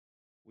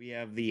We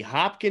have the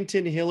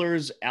Hopkinton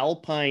Hillers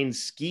Alpine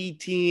ski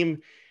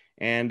team,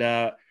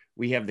 and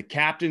we have the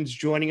captains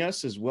joining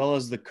us as well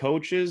as the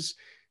coaches.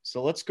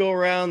 So let's go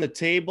around the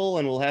table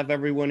and we'll have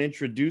everyone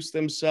introduce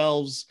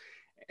themselves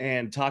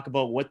and talk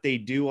about what they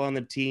do on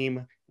the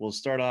team. We'll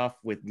start off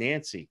with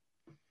Nancy.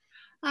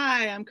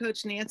 Hi, I'm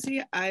Coach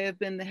Nancy. I have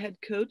been the head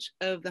coach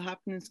of the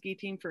Hopkinton ski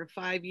team for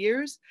 5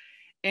 years,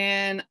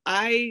 and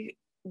I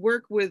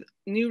work with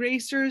new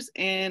racers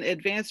and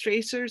advanced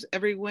racers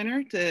every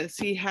winter to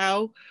see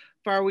how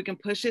far we can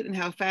push it and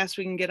how fast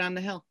we can get on the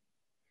hill.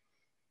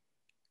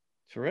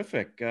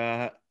 Terrific.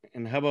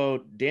 And how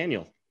about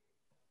Daniel?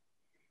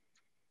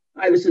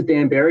 Hi, this is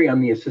Dan Barry.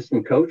 I'm the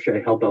assistant coach. I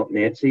help out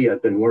Nancy.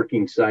 I've been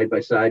working side by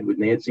side with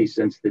Nancy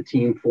since the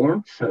team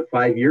formed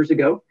 5 years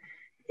ago.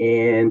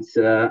 And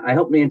I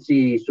help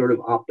Nancy sort of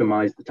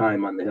optimize the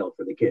time on the hill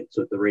for the kids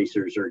so that the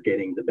racers are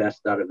getting the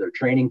best out of their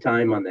training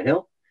time on the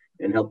hill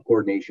and help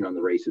coordination on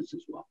the races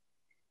as well.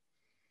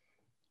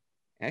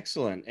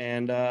 Excellent.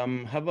 And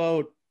how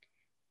about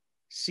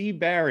C.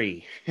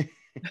 Barry?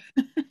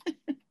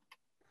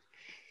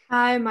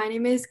 Hi, my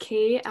name is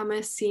Kate. I'm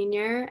a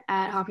senior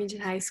at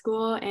Hopkinton High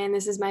School, and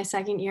this is my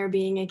second year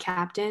being a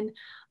captain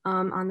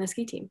on the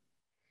ski team.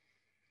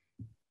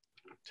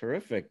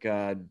 Terrific.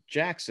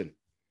 Jackson.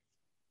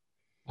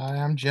 Hi,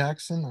 I'm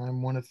Jackson.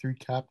 I'm one of 3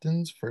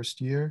 captains,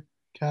 first year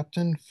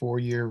captain,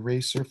 4-year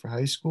racer for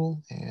high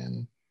school,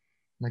 and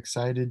I'm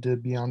excited to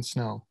be on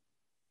snow.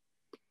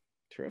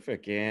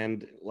 Terrific.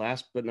 And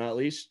last but not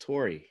least,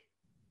 Tori.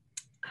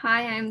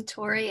 Hi, I'm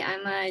Tori.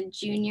 I'm a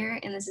junior,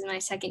 and this is my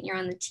second year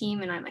on the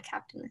team, and I'm a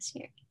captain this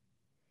year.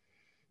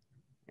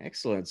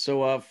 Excellent.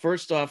 So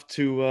first off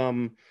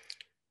to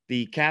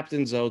the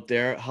captains out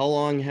there, how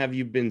long have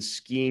you been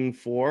skiing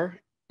for?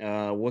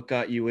 What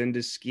got you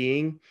into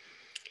skiing?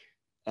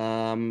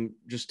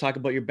 Just talk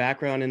about your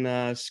background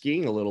in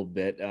skiing a little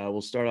bit.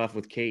 We'll start off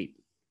with Kate.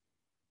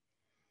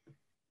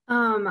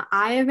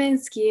 I have been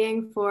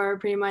skiing for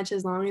pretty much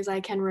as long as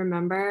I can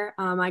remember.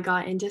 I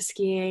got into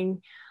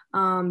skiing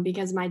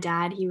because my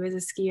dad, he was a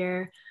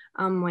skier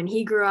when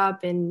he grew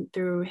up and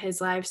through his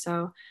life.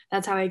 So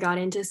that's how I got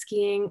into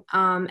skiing.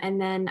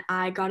 And then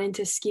I got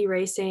into ski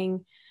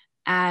racing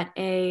at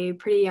a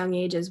pretty young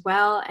age as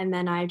well. And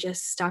then I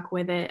just stuck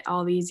with it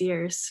all these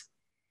years.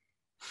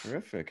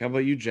 Terrific. How about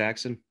you,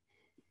 Jackson?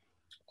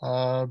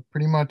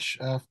 Pretty much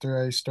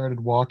after I started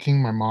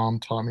walking, my mom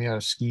taught me how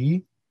to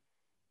ski.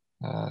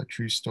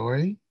 True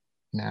story,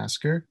 and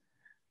ask her.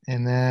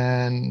 And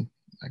then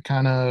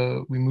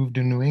we moved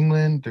to New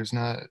England. There's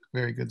not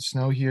very good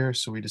snow here,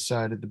 so we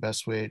decided the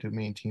best way to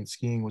maintain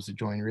skiing was to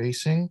join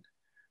racing.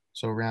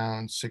 So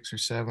around 6 or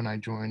 7, I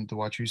joined the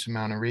Wachusett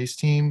Mountain Race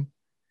team.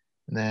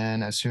 And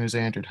then as soon as I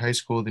entered high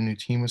school, the new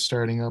team was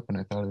starting up, and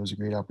I thought it was a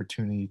great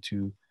opportunity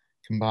to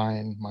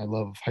combine my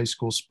love of high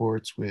school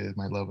sports with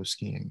my love of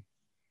skiing.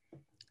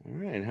 All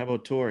right. And how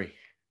about Tori?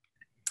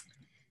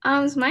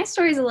 So my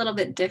story is a little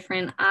bit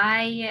different.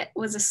 I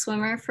was a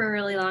swimmer for a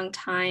really long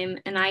time,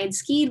 and I had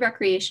skied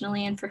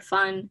recreationally and for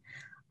fun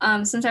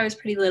since I was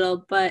pretty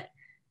little. But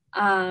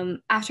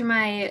after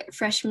my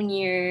freshman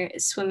year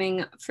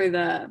swimming for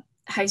the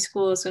high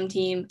school swim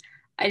team,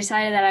 I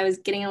decided that I was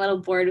getting a little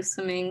bored with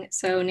swimming.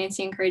 So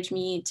Nancy encouraged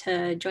me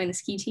to join the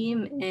ski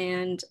team,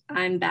 and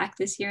I'm back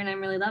this year, and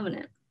I'm really loving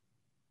it.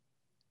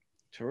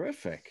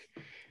 Terrific.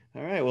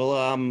 All right.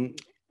 Well,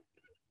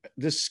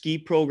 this ski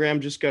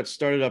program just got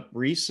started up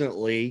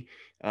recently.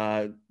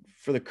 For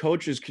the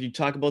coaches, could you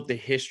talk about the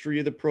history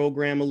of the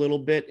program a little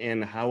bit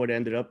and how it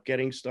ended up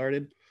getting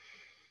started?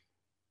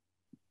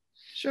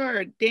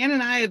 Sure. Dan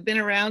and I have been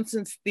around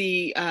since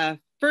the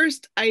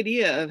first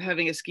idea of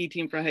having a ski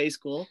team for high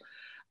school.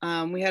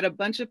 We had a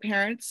bunch of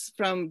parents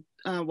from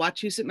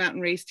Wachusett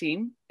Mountain Race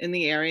team in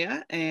the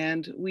area,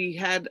 and we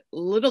had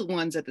little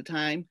ones at the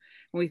time.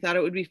 And we thought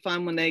it would be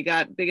fun when they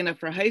got big enough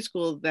for high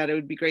school that it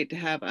would be great to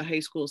have a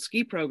high school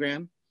ski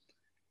program.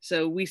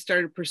 So we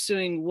started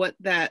pursuing what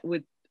that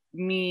would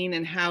mean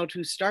and how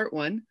to start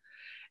one.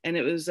 And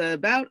it was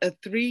about a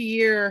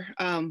 3-year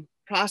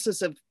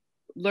process of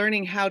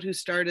learning how to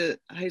start a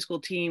high school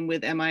team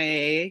with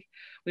MIAA.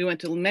 We went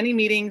to many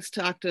meetings,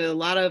 talked to a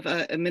lot of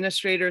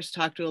administrators,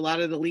 talked to a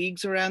lot of the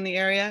leagues around the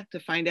area to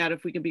find out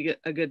if we could be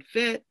a good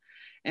fit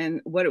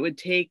and what it would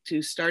take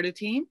to start a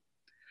team.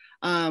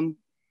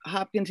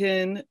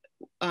 Hopkinton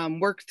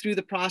worked through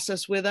the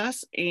process with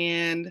us,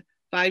 and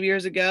 5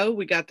 years ago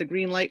we got the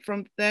green light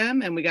from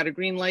them, and we got a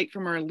green light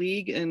from our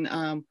league in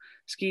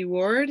Ski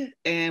Ward,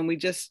 and we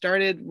just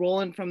started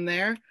rolling from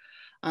there.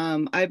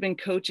 I've been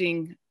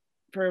coaching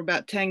for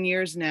about 10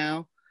 years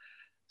now,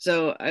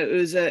 so it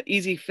was an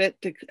easy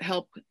fit to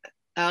help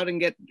out and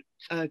get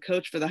a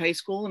coach for the high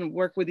school and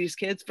work with these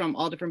kids from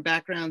all different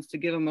backgrounds to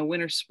give them a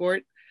winter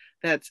sport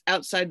that's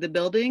outside the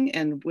building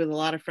and with a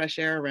lot of fresh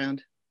air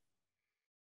around.